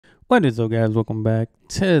What is up, guys? Welcome back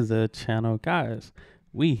to the channel, guys.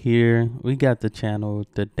 We got the channel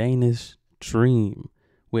The Danish Dream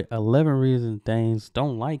with 11 reasons Danes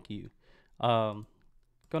don't like you. Gonna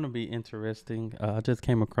be interesting. I just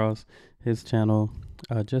came across his channel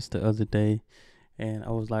just the other day, and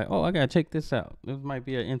I was like, oh, I gotta check this out. This might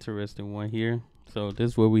be an interesting one here. So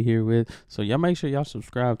this is what we here with. So y'all make sure y'all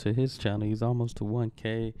subscribe to his channel. He's almost to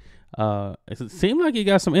 1K. It seemed like he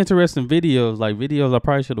got some interesting videos, like videos I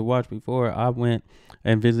probably should have watched before I went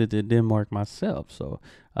and visited Denmark myself. So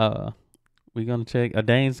we're gonna check a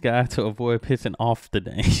Dane's guide to avoid pissing off the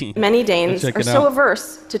Danes. Many Danes are so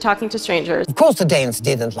averse to talking to strangers. Of course the Danes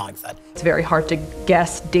didn't like that. It's very hard to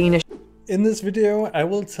guess Danish. In this video, I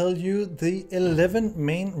will tell you the 11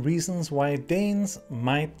 main reasons why Danes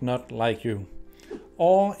might not like you.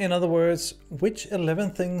 Or, in other words, which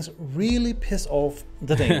 11 things really piss off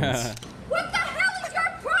the Danes. What the hell is your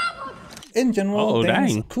problem? In general,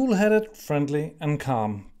 Danes are cool-headed, friendly, and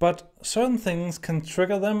calm. But certain things can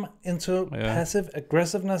trigger them into passive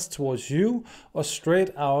aggressiveness towards you or straight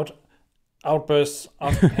out outbursts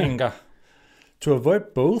of anger. To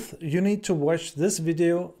avoid both, you need to watch this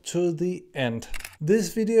video to the end.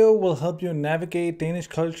 This video will help you navigate Danish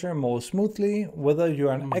culture more smoothly, whether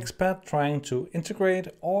you're an expat trying to integrate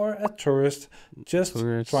or a tourist just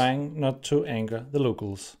trying not to anger the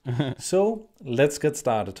locals. So let's get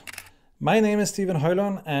started. My name is Stephen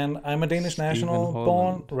Højlund and I'm a Danish national,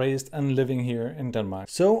 born, raised and living here in Denmark.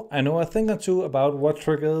 So I know a thing or two about what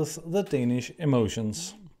triggers the Danish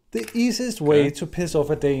emotions. The easiest way to piss off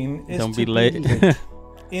a Dane is to be late.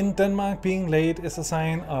 In Denmark, being late is a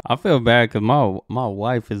sign of... I feel bad because my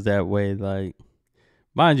wife is that way. Like,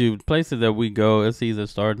 mind you, places that we go, it's either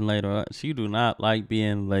starting late or she do not like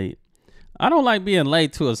being late. I don't like being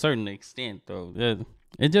late to a certain extent, though.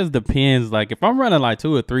 It just depends. Like, if I'm running like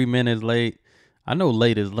 2 or 3 minutes late, I know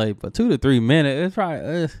late is late, but 2 to 3 minutes,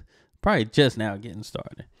 it's probably just now getting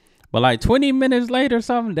started. But like 20 minutes late or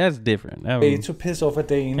something, that's different. That way to piss off a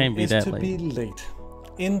Dane is to late. Be late.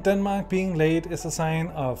 In Denmark, being late is a sign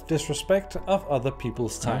of disrespect of other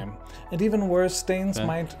people's time. And even worse, Danes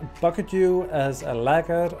might bucket you as a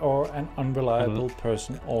laggard or an unreliable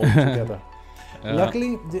person altogether.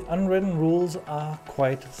 Luckily, the unwritten rules are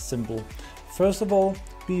quite simple. First of all,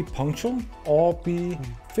 be punctual or be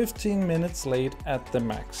 15 minutes late at the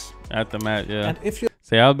max. At the max, yeah. And if you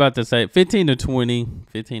say, I was about to say 15 to 20.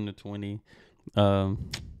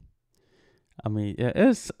 I mean,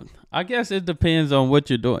 yeah, I guess it depends on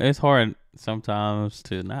what you're doing. It's hard sometimes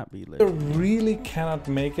to not be late. If you really cannot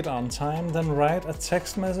make it on time, then write a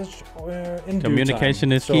text message in communication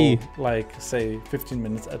due time. is key. Like, say, 15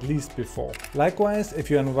 minutes at least before. Likewise,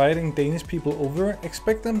 if you're inviting Danish people over,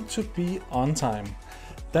 expect them to be on time.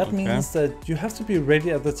 That means that you have to be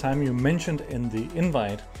ready at the time you mentioned in the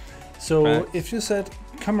invite. So if you said,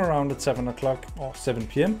 come around at 7 o'clock or 7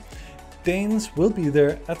 p.m., Danes will be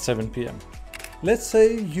there at 7 p.m. Let's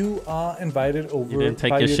say you are invited over. You didn't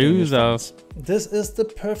take your shoes off. This is the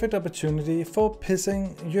perfect opportunity for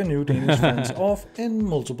pissing your new Danish friends off in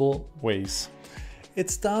multiple ways. It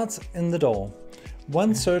starts in the door.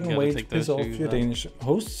 One certain way to piss off your Danish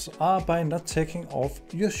hosts are by not taking off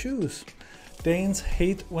your shoes. Danes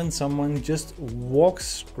hate when someone just walks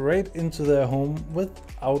straight into their home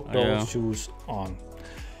without those shoes on.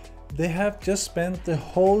 They have just spent the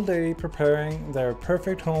whole day preparing their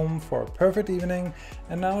perfect home for a perfect evening,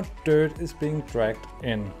 and now dirt is being dragged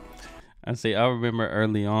in. I see. I remember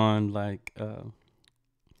early on, like,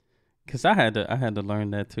 cause I had to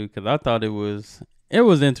learn that too, cause I thought it was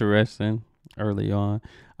interesting early on.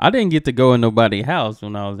 I didn't get to go in nobody's house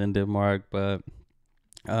when I was in Denmark, but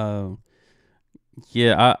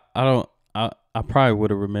yeah, I probably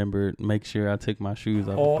would have remembered, make sure I took my shoes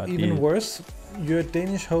off. Or even worse, your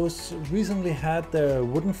Danish hosts recently had their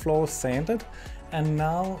wooden floor sanded, and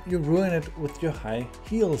now you ruin it with your high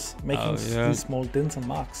heels, making these small dents and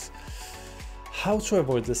marks. How to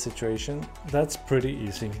avoid this situation? That's pretty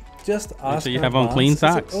easy. Just ask you have on clean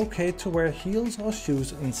socks. Is it okay to wear heels or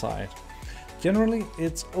shoes inside? Generally,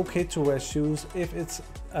 it's okay to wear shoes if it's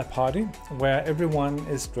a party where everyone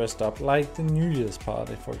is dressed up, like the New Year's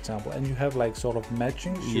party, for example, and you have like sort of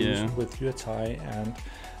matching shoes with your tie and,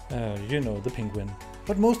 you know, the penguin.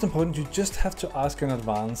 But most important, you just have to ask in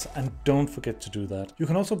advance and don't forget to do that. You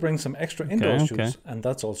can also bring some extra indoor shoes, and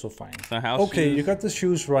that's also fine. Okay, you got the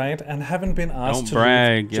shoes right and haven't been asked to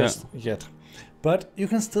leave just yet. But you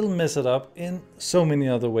can still mess it up in so many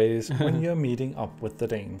other ways when you're meeting up with the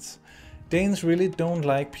Danes. Danes really don't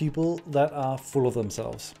like people that are full of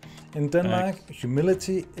themselves. In Denmark,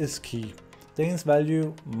 humility is key. Danes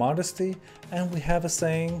value modesty, and we have a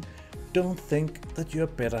saying, don't think that you're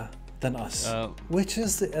better than us, which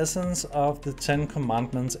is the essence of the 10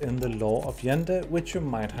 commandments in the Law of Jende, which you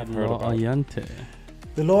might have heard about.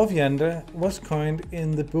 The Law of Jende was coined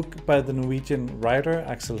in the book by the Norwegian writer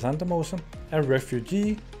Axel Sandemose. A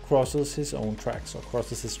refugee crosses his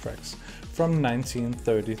tracks from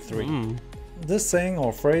 1933. This saying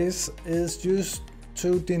or phrase is used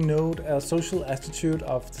to denote a social attitude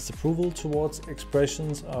of disapproval towards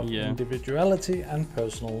expressions of individuality and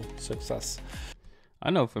personal success. I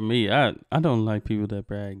know for me, I don't like people that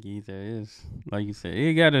brag either. It's like you said,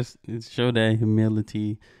 you gotta show that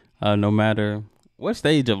humility, no matter what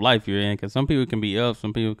stage of life you're in, because some people can be up,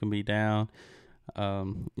 some people can be down.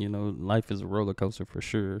 You know, life is a roller coaster for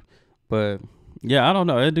sure. But yeah, I don't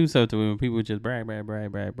know. It do something when people just brag,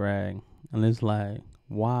 and it's like,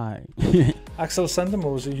 why? Axel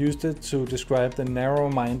Sandemose used it to describe the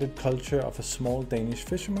narrow-minded culture of a small Danish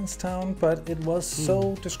fisherman's town, but it was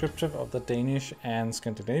so descriptive of the Danish and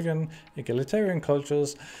Scandinavian egalitarian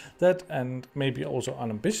cultures that, and maybe also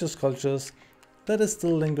unambitious cultures, that it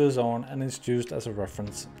still lingers on and is used as a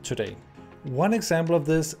reference today. One example of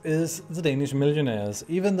this is the Danish millionaires.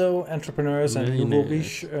 Even though entrepreneurs and nouveau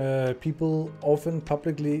riche people often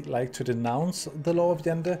publicly like to denounce the Law of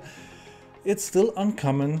Jende, it's still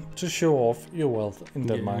uncommon to show off your wealth in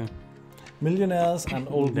Denmark. Millionaires and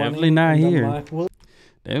old definitely money not in here. Denmark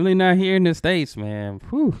Definitely not here in the States, man.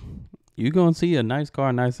 Whew. You gonna see a nice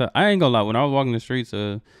car, nice house. I ain't gonna lie, when I was walking the streets,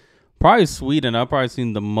 probably Sweden, I probably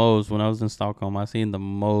seen the most when I was in Stockholm. I seen the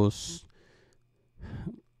most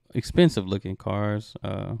expensive looking cars,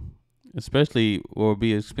 especially or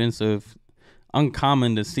be expensive,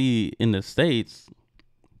 uncommon to see in the States.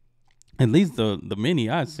 At least the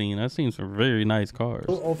many I've seen some very nice cars.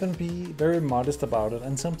 You'll often be very modest about it,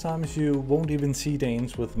 and sometimes you won't even see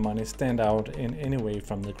Danes with money stand out in any way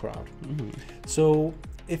from the crowd. So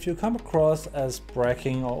if you come across as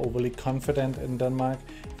bragging or overly confident in Denmark,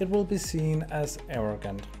 it will be seen as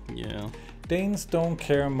arrogant. Yeah. Danes don't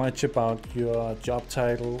care much about your job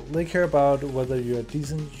title. They care about whether you're a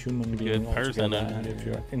decent human being altogether and if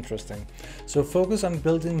you're interesting. So focus on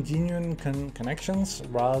building genuine connections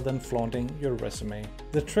rather than flaunting your resume.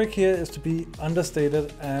 The trick here is to be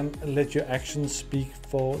understated and let your actions speak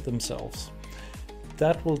for themselves.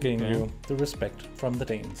 That will gain you the respect from the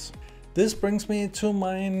Danes. This brings me to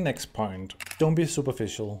my next point. Don't be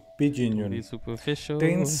superficial, be genuine. Be superficial.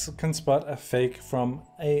 Danes can spot a fake from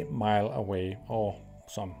a mile away or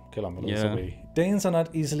some kilometers away. Danes are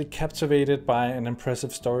not easily captivated by an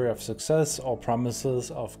impressive story of success or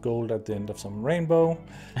promises of gold at the end of some rainbow.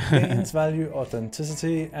 Danes value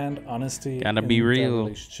authenticity and honesty in their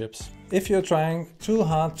relationships. If you're trying too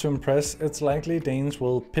hard to impress, it's likely Danes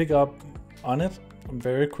will pick up on it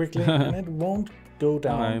very quickly and it won't go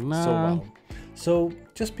down so well. So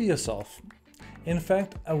just be yourself. In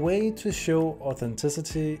fact, a way to show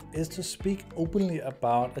authenticity is to speak openly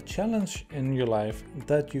about a challenge in your life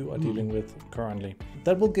that you are dealing with currently.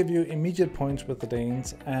 That will give you immediate points with the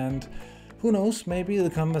Danes, and who knows, maybe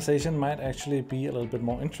the conversation might actually be a little bit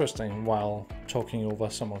more interesting while talking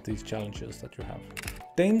over some of these challenges that you have.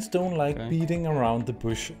 Danes don't like beating around the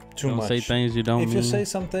bush too much. Don't say things you don't mean. If you say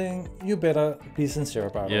something, you better be sincere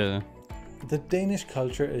about it. The Danish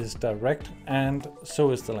culture is direct, and so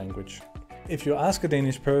is the language. If you ask a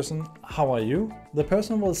Danish person, how are you? The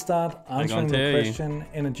person will start answering the question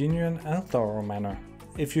in a genuine and thorough manner.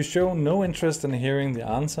 If you show no interest in hearing the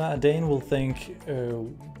answer, a Dane will think,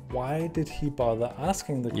 why did he bother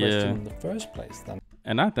asking the question in the first place then?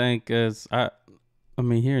 And I think I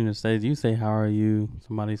mean, here in the States, you say, how are you?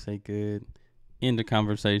 Somebody say good. End the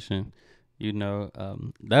conversation. You know,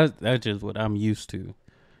 that's just what I'm used to.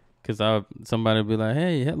 Because somebody will be like,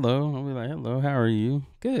 hey, hello. I'll be like, hello, how are you?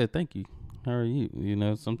 Good, thank you. How are you? You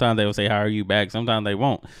know, sometimes they will say, how are you back? Sometimes they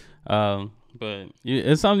won't. But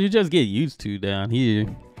it's something you just get used to down here.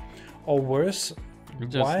 Or worse,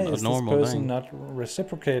 why is this person not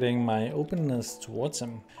reciprocating my openness towards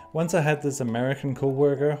him? Once I had this American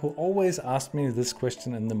coworker who always asked me this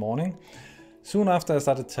question in the morning. Soon after I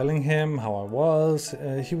started telling him how I was,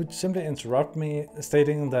 he would simply interrupt me,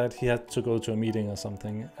 stating that he had to go to a meeting or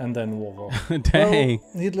something, and then walk off. Dang. Well,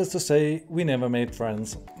 needless to say, we never made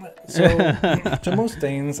friends. So, to most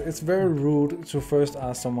Danes, it's very rude to first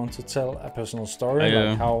ask someone to tell a personal story,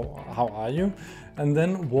 like how are you, and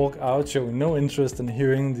then walk out showing no interest in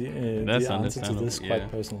hearing the answer to this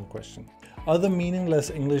quite personal question. Other meaningless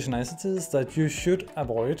English niceties that you should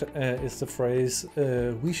avoid is the phrase,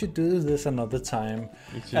 we should do this another time,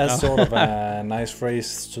 as sort of a nice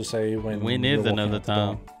phrase to say when is another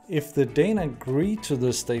time? If the Dane agreed to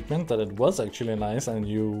this statement that it was actually nice and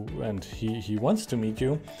he wants to meet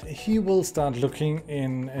you, he will start looking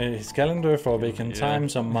in his calendar for vacant time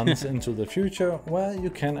some months into the future where you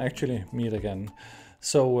can actually meet again.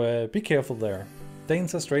 So be careful there.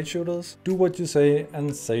 Danes are straight shooters. Do what you say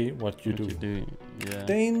and say what you do. Yeah.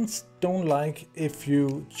 Danes don't like if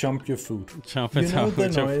you chomp your food. You know the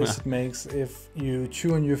noise it makes if you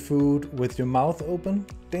chew on your food with your mouth open?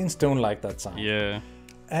 Danes don't like that sound. Yeah.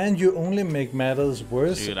 And you only make matters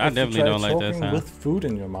worse if you try talking with food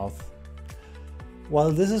in your mouth.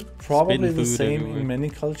 While this is probably the same in many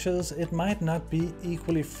cultures, it might not be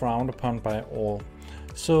equally frowned upon by all.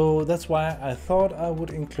 So that's why I thought I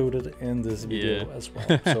would include it in this video as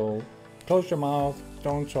well. So close your mouth,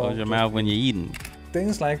 don't talk. Close your mouth when you're eating.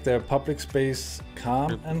 Danes like their public space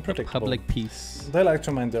calm and predictable. Public peace. They like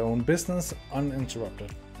to mind their own business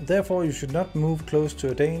uninterrupted. Therefore, you should not move close to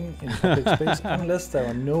a Dane in public space unless there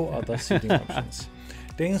are no other seating options.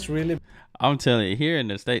 Danes really... I'm telling you, here in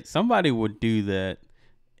the States, somebody would do that.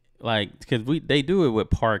 Like, because they do it with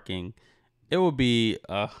parking. It would be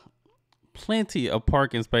plenty of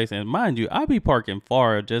parking space. And mind you, I'll be parking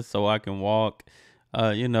far just so I can walk,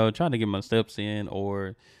 trying to get my steps in,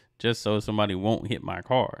 or just so somebody won't hit my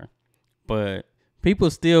car. But people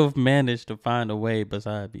still manage to find a way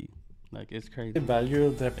beside me. Like, it's crazy. They value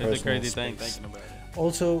their personal It's a crazy space. thing thinking about it.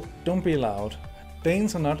 Also, don't be loud.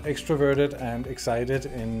 Danes are not extroverted and excited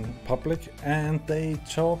in public, and they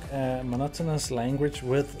talk a monotonous language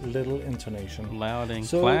with little intonation. Loud in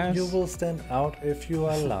so class. You will stand out if you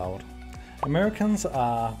are loud. Americans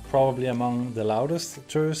are probably among the loudest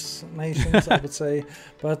tourist nations, I would say,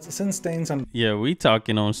 but since Danes are... Yeah, we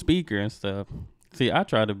talking on speaker and stuff. See, I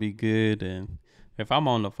try to be good, and if I'm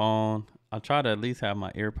on the phone, I try to at least have my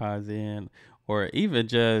AirPods in, or even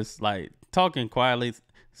just like talking quietly.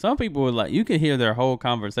 Some people are like, you can hear their whole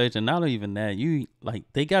conversation. Not even that, you like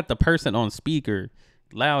they got the person on speaker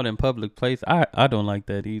loud in public place. I don't like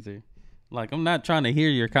that either. Like, I'm not trying to hear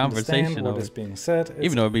your conversation. What is being said.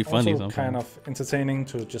 Even though it'd be funny sometimes. Kind of entertaining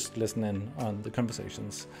to just listen in on the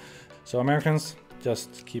conversations. So Americans,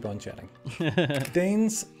 just keep on chatting.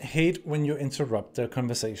 Danes hate when you interrupt their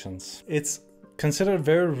conversations. It's considered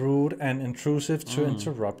very rude and intrusive to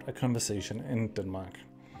interrupt a conversation in Denmark.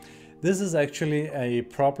 This is actually a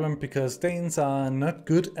problem because Danes are not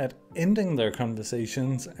good at ending their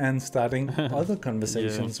conversations and starting other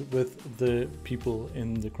conversations with the people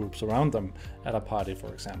in the groups around them at a party,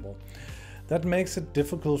 for example. That makes it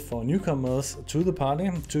difficult for newcomers to the party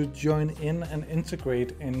to join in and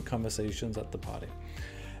integrate in conversations at the party.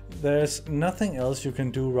 There's nothing else you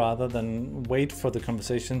can do rather than wait for the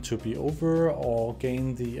conversation to be over or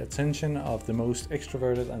gain the attention of the most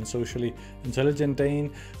extroverted and socially intelligent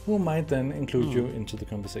Dane, who might then include you into the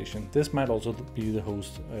conversation. This might also be the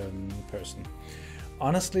host person.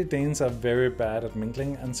 Honestly, Danes are very bad at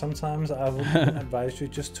mingling, and sometimes I would advise you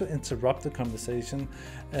just to interrupt the conversation,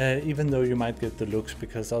 even though you might get the looks,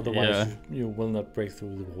 because otherwise you will not break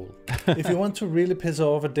through the wall. If you want to really piss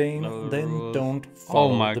off a Dane, then don't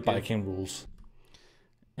follow the biking rules.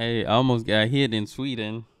 Hey, I almost got hit in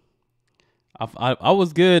Sweden. I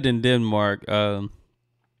was good in Denmark.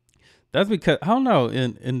 That's because, I don't know,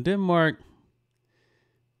 in Denmark,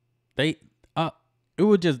 it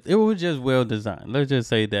was just well designed. Let's just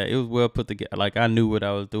say that it was well put together. Like, I knew what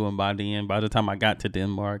I was doing by the time I got to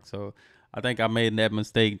Denmark. So I think I made that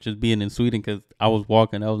mistake just being in Sweden, because I was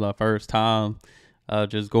walking. That was my first time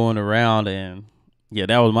just going around, and yeah,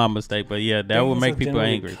 that was my mistake. But yeah, that would make people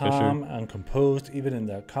angry for sure. Calm and composed, even in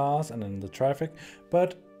their cars and in the traffic.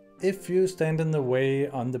 But if you stand in the way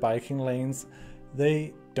on the biking lanes,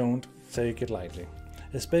 they don't take it lightly.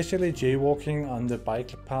 Especially jaywalking on the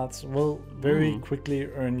bike paths will very quickly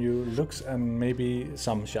earn you looks and maybe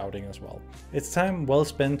some shouting as well. It's time well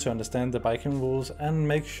spent to understand the biking rules and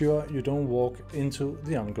make sure you don't walk into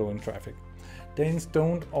the ongoing traffic. Danes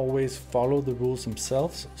don't always follow the rules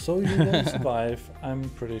themselves, so you won't survive, I'm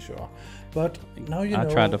pretty sure. But now you know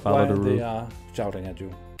why they are shouting at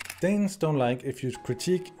you. Danes don't like if you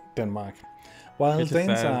critique Denmark. While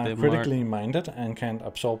Danes are critically minded and can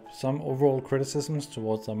absorb some overall criticisms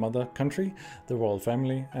towards their mother country, the royal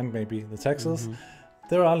family, and maybe the taxes,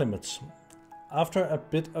 there are limits. After a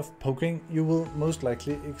bit of poking, you will most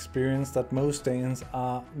likely experience that most Danes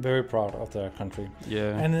are very proud of their country.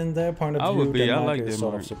 Yeah. And in their point of view, Denmark is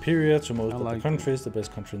sort of superior to most of the countries, the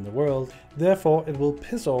best country in the world. Therefore, it will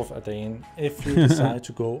piss off a Dane if you decide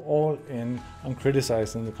to go all in on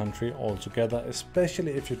criticizing the country altogether,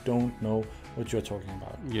 especially if you don't know what you're talking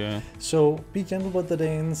about. Yeah. So be gentle with the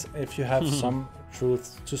Danes. If you have some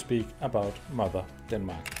truths to speak about Mother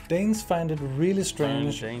Denmark. Danes find it really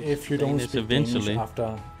strange if you don't speak Danish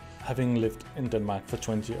after having lived in Denmark for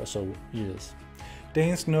 20 or so years.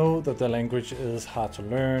 Danes know that the language is hard to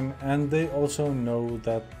learn, and they also know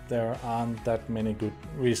that there aren't that many good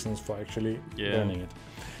reasons for actually learning it.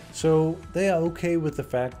 So they are okay with the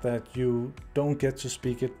fact that you don't get to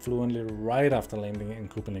speak it fluently right after landing in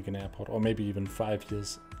Copenhagen Airport, or maybe even 5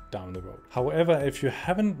 years down the road. However, if you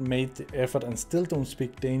haven't made the effort and still don't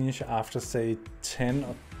speak Danish after, say, 10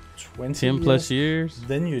 or 20 plus years,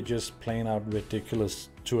 then you're just plain out ridiculous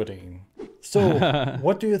to a Dane. So,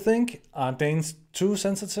 what do you think? Are Danes too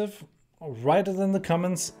sensitive? Write it in the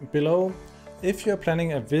comments below. If you're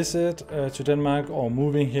planning a visit to Denmark or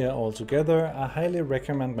moving here altogether, I highly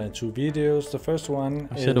recommend my 2 videos. The first one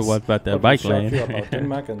is about that bike lane about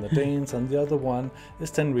Denmark and the Danes, and the other one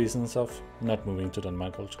is 10 reasons of not moving to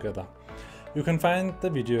Denmark altogether. You can find the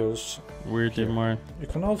videos here. You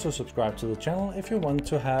can also subscribe to the channel if you want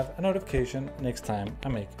to have a notification next time I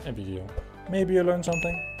make a video. Maybe you learn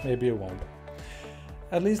something, maybe you won't.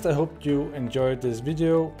 At least I hope you enjoyed this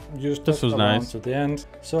video. You stuck around to the end.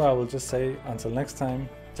 So I will just say until next time,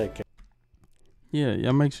 take care. Yeah,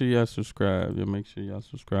 y'all make sure y'all subscribe. I'm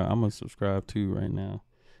gonna subscribe too right now.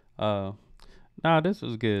 Nah, this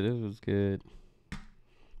was good.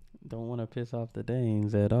 Don't want to piss off the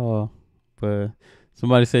Danes at all. But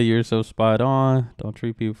somebody said you're so spot on. Don't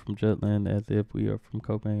treat people from Jutland as if we are from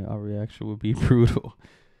Copenhagen. Our reaction would be brutal.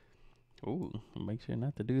 Ooh, make sure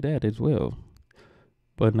not to do that as well.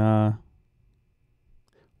 But nah,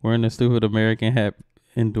 wearing a stupid American hat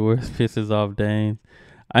indoors pisses off Danes.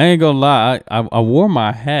 I ain't gonna lie, I wore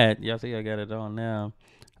my hat. Y'all see I got it on now.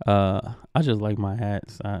 I just like my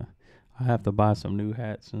hats. I have to buy some new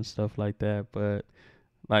hats and stuff like that. But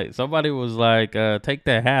like somebody was like, take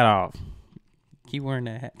that hat off. Keep wearing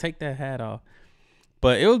that hat. Take that hat off.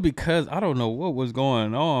 But it was because I don't know what was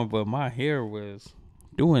going on, but my hair was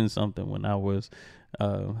doing something when I was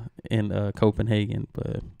in Copenhagen.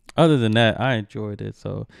 But other than that, I enjoyed it.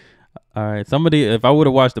 So all right, if I would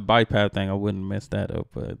have watched the bike path thing, I wouldn't mess that up.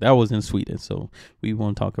 But that was in Sweden, so we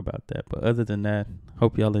won't talk about that. But other than that,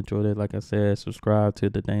 hope y'all enjoyed it. Like I said, subscribe to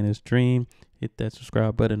the Danish Dream. Hit that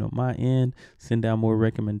subscribe button on my end. Send down more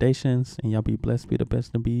recommendations, and y'all be blessed. Be the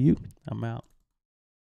best to be you. I'm out.